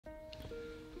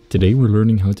Today we're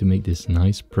learning how to make this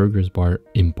nice progress bar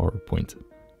in PowerPoint.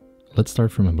 Let's start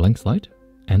from a blank slide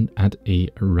and add a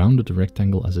rounded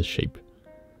rectangle as a shape.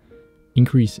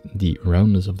 Increase the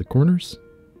roundness of the corners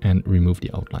and remove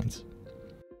the outlines.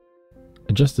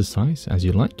 Adjust the size as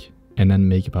you like and then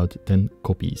make about 10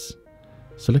 copies.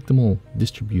 Select them all,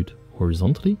 distribute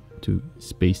horizontally to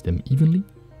space them evenly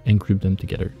and group them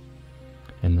together.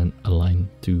 And then align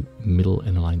to middle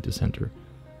and align to center.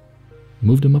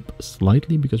 Move them up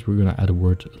slightly because we're going to add a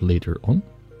word later on.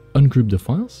 Ungroup the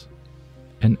files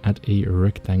and add a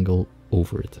rectangle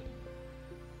over it.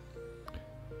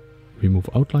 Remove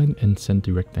outline and send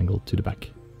the rectangle to the back.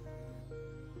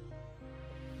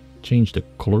 Change the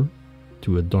color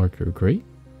to a darker gray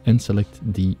and select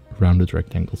the rounded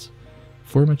rectangles.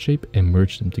 Format shape and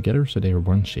merge them together so they are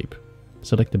one shape.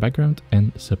 Select the background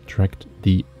and subtract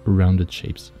the rounded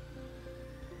shapes.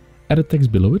 Add a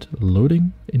text below it,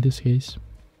 loading in this case.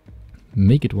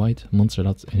 Make it white, monster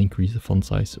dots, and increase the font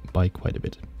size by quite a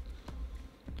bit.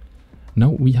 Now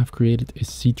we have created a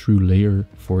see-through layer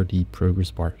for the progress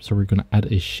bar. So we're going to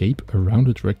add a shape, a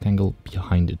rounded rectangle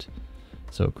behind it.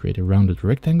 So create a rounded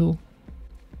rectangle,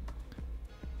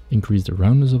 increase the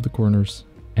roundness of the corners,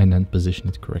 and then position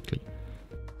it correctly.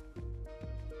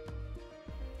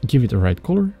 Give it the right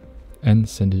color and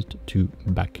send it to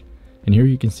back. And here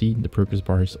you can see the progress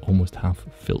bar is almost half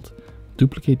filled.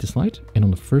 Duplicate the slide and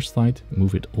on the first slide,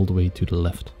 move it all the way to the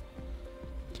left.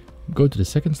 Go to the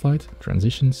second slide,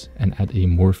 transitions, and add a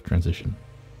morph transition.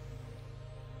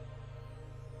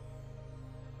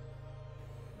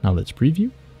 Now let's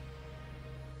preview.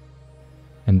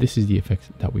 And this is the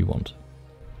effect that we want.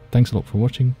 Thanks a lot for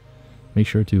watching. Make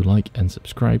sure to like and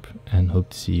subscribe and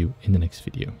hope to see you in the next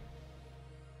video.